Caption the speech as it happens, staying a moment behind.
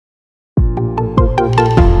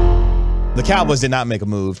The Cowboys did not make a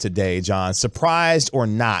move today, John. Surprised or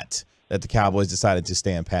not that the Cowboys decided to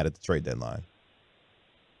stand pat at the trade deadline?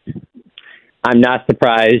 I'm not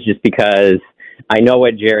surprised just because I know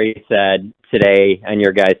what Jerry said today on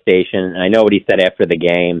your guys' station, and I know what he said after the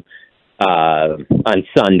game on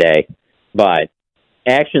Sunday. But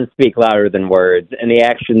actions speak louder than words, and the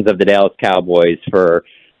actions of the Dallas Cowboys for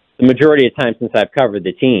the majority of time since I've covered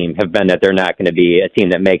the team have been that they're not going to be a team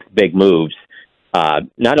that makes big moves.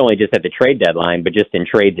 Not only just at the trade deadline, but just in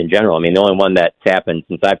trades in general. I mean, the only one that's happened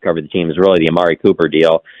since I've covered the team is really the Amari Cooper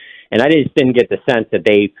deal. And I just didn't get the sense that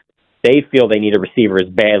they feel they need a receiver as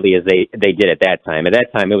badly as they did at that time. At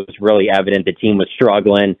that time, it was really evident the team was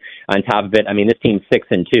struggling. On top of it, I mean, this team's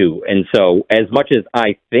 6-2. And so as much as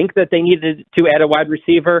I think that they needed to add a wide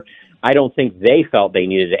receiver, I don't think they felt they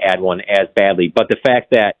needed to add one as badly. But the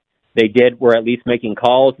fact that they were at least making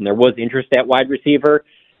calls and there was interest at wide receiver,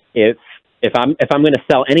 if I'm going to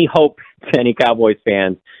sell any hope to any Cowboys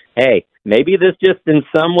fans, hey, maybe this just in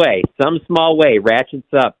some way, some small way,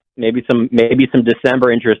 ratchets up maybe some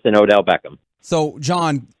December interest in Odell Beckham. So,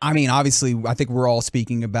 John, I mean, obviously, I think we're all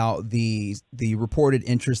speaking about the reported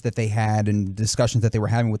interest that they had and discussions that they were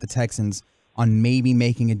having with the Texans on maybe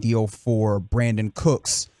making a deal for Brandon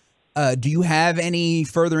Cooks. Do you have any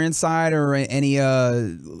further insight or any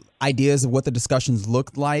ideas of what the discussions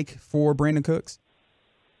looked like for Brandon Cooks?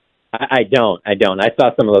 I don't. I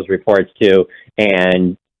saw some of those reports too,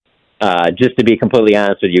 and just to be completely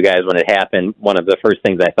honest with you guys, when it happened, one of the first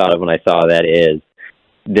things I thought of when I saw that is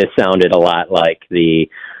this sounded a lot like when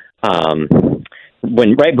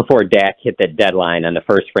right before Dak hit the deadline on the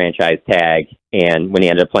first franchise tag, and when he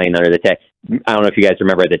ended up playing under the tag. I don't know if you guys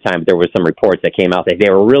remember at the time, but there were some reports that came out that they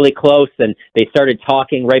were really close, and they started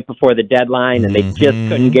talking right before the deadline, and they just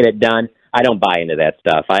couldn't get it done. I don't buy into that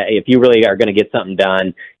stuff. If you really are going to get something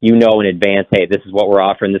done, you know in advance, hey, this is what we're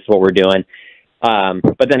offering, this is what we're doing.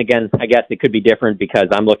 But then again, I guess it could be different because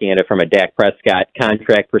I'm looking at it from a Dak Prescott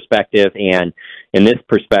contract perspective, and in this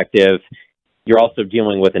perspective, you're also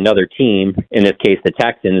dealing with another team, in this case the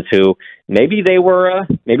Texans, who maybe they were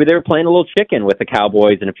playing a little chicken with the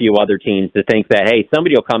Cowboys and a few other teams to think that, hey,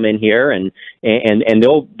 somebody will come in here and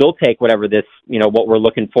they'll take whatever this, what we're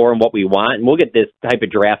looking for and what we want, and we'll get this type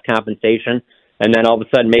of draft compensation. And then all of a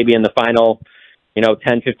sudden, maybe in the final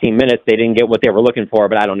 10, 15 minutes, they didn't get what they were looking for,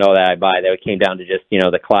 but I don't know that I buy that. It came down to just,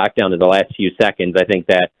 the clock down to the last few seconds. I think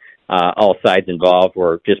that all sides involved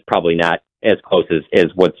were just probably not as close as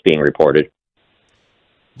what's being reported.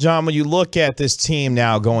 John, when you look at this team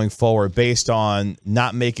now going forward, based on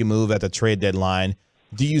not making a move at the trade deadline,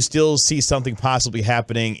 do you still see something possibly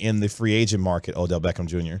happening in the free agent market, Odell Beckham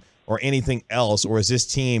Jr., or anything else? Or is this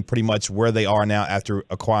team pretty much where they are now after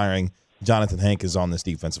acquiring Jonathan Hankins on this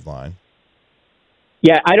defensive line?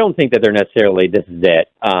 Yeah, I don't think that they're necessarily this is it.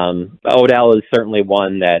 Odell is certainly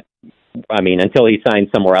one that, until he signs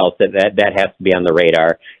somewhere else, that has to be on the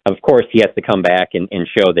radar. Of course, he has to come back and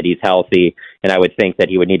show that he's healthy, and I would think that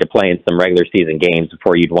he would need to play in some regular season games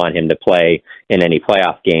before you'd want him to play in any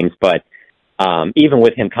playoff games. But even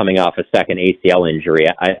with him coming off a second ACL injury,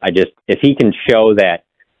 I just, if he can show that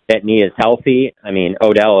knee is healthy,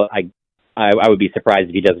 Odell, I would be surprised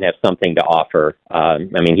if he doesn't have something to offer.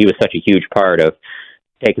 He was such a huge part of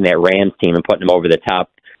taking that Rams team and putting them over the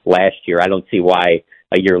top last year. I don't see why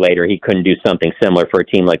a year later he couldn't do something similar for a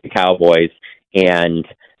team like the Cowboys. And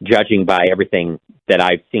judging by everything that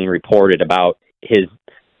I've seen reported about his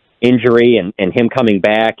injury and him coming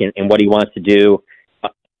back and what he wants to do,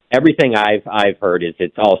 everything I've heard is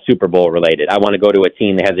it's all Super Bowl related. I want to go to a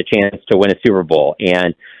team that has a chance to win a Super Bowl.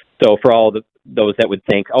 And so for all those that would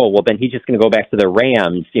think, oh, well, then he's just going to go back to the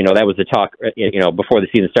Rams. That was the talk, before the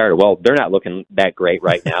season started. Well, they're not looking that great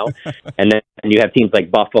right now. And then you have teams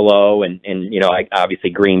like Buffalo and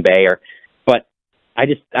obviously Green Bay. But I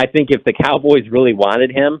think if the Cowboys really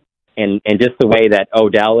wanted him and just the way that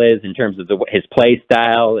Odell is in terms of his play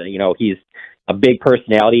style, he's a big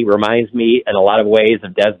personality, reminds me in a lot of ways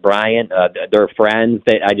of Des Bryant. They're friends.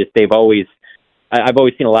 I've always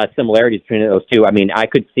seen a lot of similarities between those two. I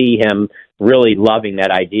could see him really loving that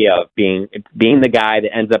idea of being the guy that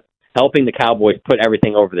ends up helping the Cowboys put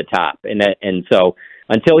everything over the top. And so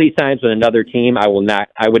until he signs with another team, I would not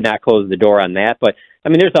close the door on that. But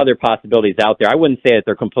there's other possibilities out there. I wouldn't say that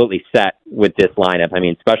they're completely set with this lineup.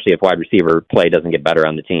 Especially if wide receiver play doesn't get better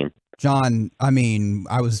on the team. John,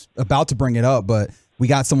 I was about to bring it up, but we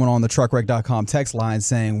got someone on the truckwreck.com text line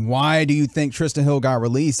saying, why do you think Trysten Hill got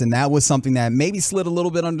released? And that was something that maybe slid a little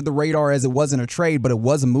bit under the radar as it wasn't a trade, but it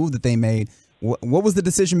was a move that they made. What was the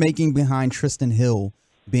decision-making behind Trysten Hill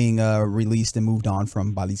being released and moved on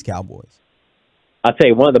from by these Cowboys? I'll tell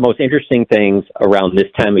you, one of the most interesting things around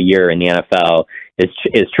this time of year in the NFL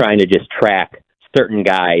is trying to just track certain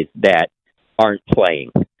guys that aren't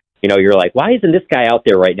playing. You know, you're like, why isn't this guy out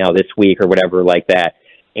there right now this week or whatever like that?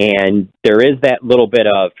 And there is that little bit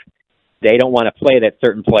of they don't want to play that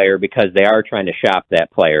certain player because they are trying to shop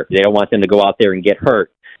that player. They don't want them to go out there and get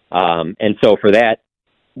hurt. And so for that,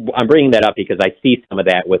 I'm bringing that up because I see some of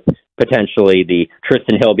that with potentially the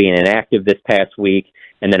Trysten Hill being inactive this past week,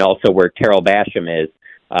 and then also where krld-fm is,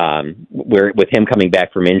 where with him coming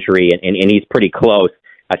back from injury, and he's pretty close.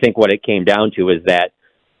 I think what it came down to is that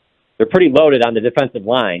they're pretty loaded on the defensive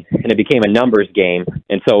line, and it became a numbers game,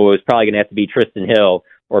 and so it was probably going to have to be Trysten Hill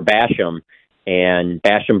or Beckham, and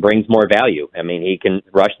Beckham brings more value. I mean, he can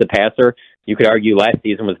rush the passer. You could argue last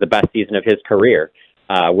season was the best season of his career.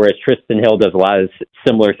 Whereas Trysten Hill does a lot of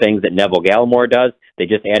similar things that Neville Gallimore does. They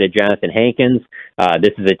just added Jonathan Hankins.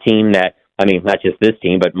 This is a team that, I mean, not just this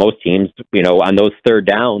team, but most teams, you know, on those third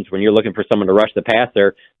downs, when you're looking for someone to rush the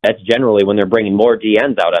passer, that's generally when they're bringing more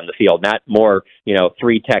DNs out on the field, not more, you know,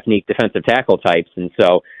 three technique defensive tackle types. And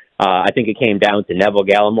so I think it came down to Neville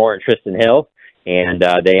Gallimore and Trysten Hill, and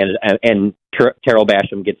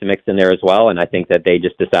krld-fm gets mixed in there as well. And I think that they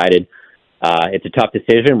just decided, it's a tough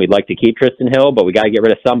decision. We'd like to keep Trysten Hill, but we got to get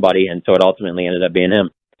rid of somebody, and so it ultimately ended up being him.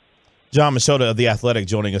 Jon Machota of The Athletic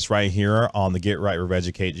joining us right here on the Get Right Revenge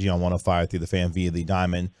KG on 105 through the Fan via the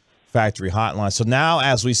Diamond Factory Hotline. So now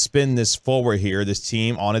as we spin this forward here, this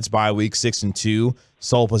team on its bye week, 6-2,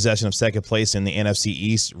 sole possession of second place in the NFC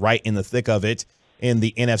East, right in the thick of it in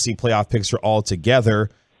the NFC playoff picture altogether.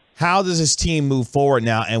 How does this team move forward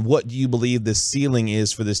now, and what do you believe the ceiling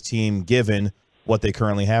is for this team given what they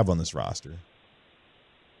currently have on this roster?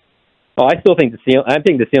 Well, I still think the ceiling of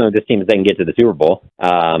this team is they can get to the Super Bowl.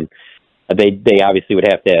 They obviously would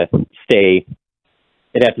have to stay.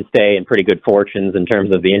 They'd have to stay in pretty good fortunes in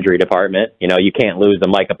terms of the injury department. You know, you can't lose a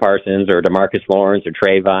Micah Parsons or DeMarcus Lawrence or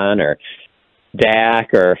Trayvon or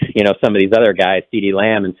Dak or, you know, some of these other guys, CeeDee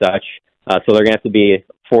Lamb and such. So they're going to have to be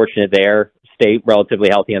fortunate there, stay relatively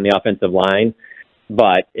healthy on the offensive line.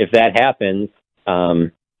 But if that happens,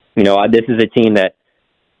 you know, this is a team that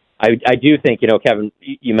I do think, you know, Kevin,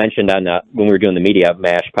 you mentioned on when we were doing the Media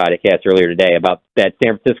Mash podcast earlier today about that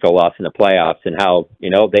San Francisco loss in the playoffs and how,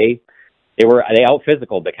 you know, they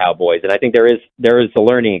out-physicaled the Cowboys, and I think there is a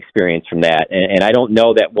learning experience from that, and I don't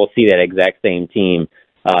know that we'll see that exact same team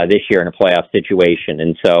this year in a playoff situation.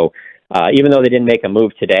 And so even though they didn't make a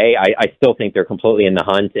move today, I still think they're completely in the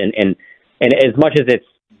hunt, and as much as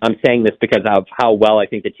I'm saying this because of how well I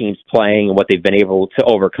think the team's playing and what they've been able to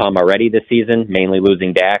overcome already this season, mainly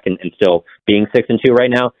losing Dak and still being 6-2 right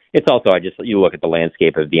now. It's also, you look at the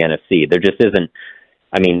landscape of the NFC. There just isn't,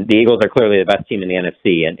 I mean, the Eagles are clearly the best team in the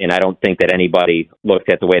NFC, and I don't think that anybody looked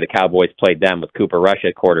at the way the Cowboys played them with Cooper Rush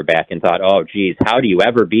at quarterback and thought, oh, geez, how do you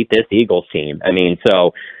ever beat this Eagles team? I mean,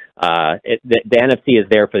 so the NFC is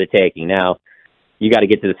there for the taking. Now, you got to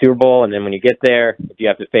get to the Super Bowl, and then when you get there, if you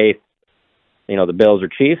have to face, you know, the Bills or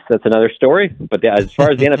Chiefs, that's another story. But as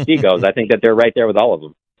far as the NFC goes, I think that they're right there with all of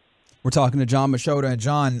them. We're talking to Jon Machota. And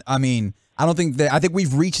John, I mean, I think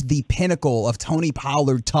we've reached the pinnacle of Tony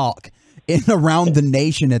Pollard talk in around the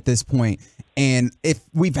nation at this point. And if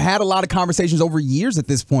we've had a lot of conversations over years at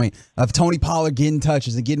this point of Tony Pollard getting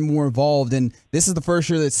touches and getting more involved, and this is the first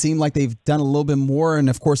year that seemed like they've done a little bit more. And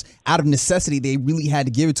of course, out of necessity, they really had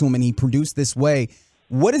to give it to him, and he produced this way.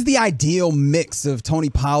 What is the ideal mix of Tony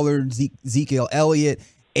Pollard, Ezekiel Elliott,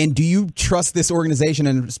 and do you trust this organization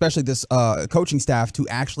and especially this coaching staff to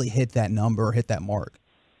actually hit that number or hit that mark?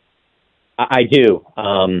 I do.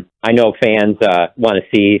 I know fans want to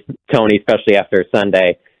see Tony, especially after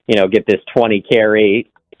Sunday, you know, get this 20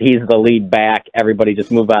 carry. He's the lead back. Everybody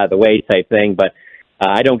just move out of the way type thing. But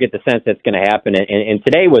I don't get the sense that's going to happen. And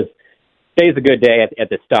today's a good day at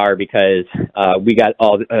the Star because we got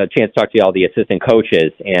a chance to talk to all the assistant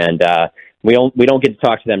coaches, and we don't get to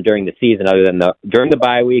talk to them during the season other than during the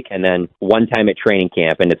bye week and then one time at training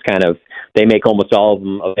camp. And it's kind of, they make almost all of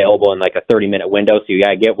them available in like a 30-minute window, so you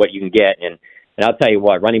got to get what you can get. And I'll tell you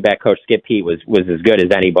what, running back coach Skip Pete was as good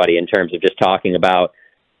as anybody in terms of just talking about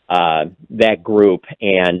that group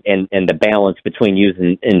and the balance between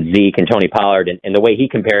using Zeke and Tony Pollard. And the way he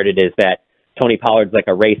compared it is that Tony Pollard's like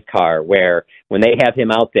a race car where when they have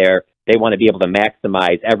him out there, they want to be able to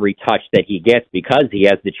maximize every touch that he gets because he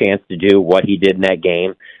has the chance to do what he did in that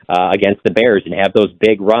game against the Bears and have those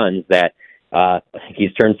big runs that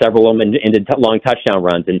he's turned several of them into long touchdown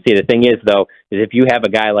runs. And see, the thing is, though, is if you have a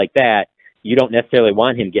guy like that, you don't necessarily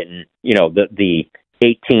want him getting, you know, the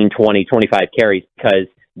 18, 20, 25 carries because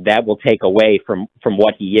that will take away from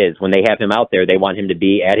what he is. When they have him out there, they want him to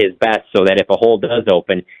be at his best so that if a hole does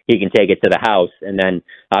open, he can take it to the house. And then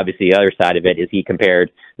obviously the other side of it is he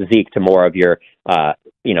compared Zeke to more of your,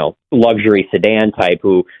 luxury sedan type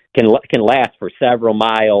who can last for several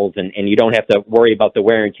miles and you don't have to worry about the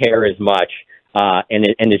wear and tear as much. And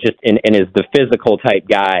is the physical type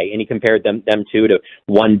guy. And he compared them two to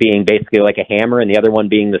one being basically like a hammer and the other one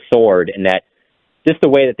being the sword, and that just the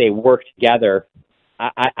way that they work together,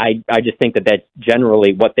 I just think that that's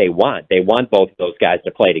generally what they want. They want both of those guys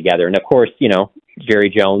to play together. And of course,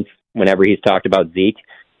 Jerry Jones, whenever he's talked about Zeke,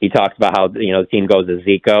 he talks about how, the team goes as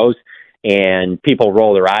Zeke goes, and people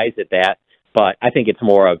roll their eyes at that. But I think it's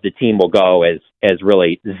more of the team will go as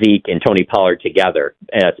really Zeke and Tony Pollard together,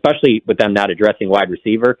 especially with them not addressing wide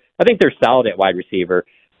receiver. I think they're solid at wide receiver,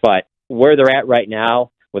 but where they're at right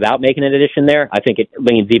now, without making an addition there, I think it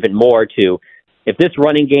leans even more to if this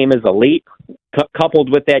running game is elite,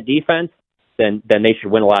 coupled with that defense, then they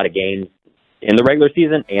should win a lot of games in the regular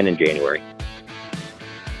season and in January.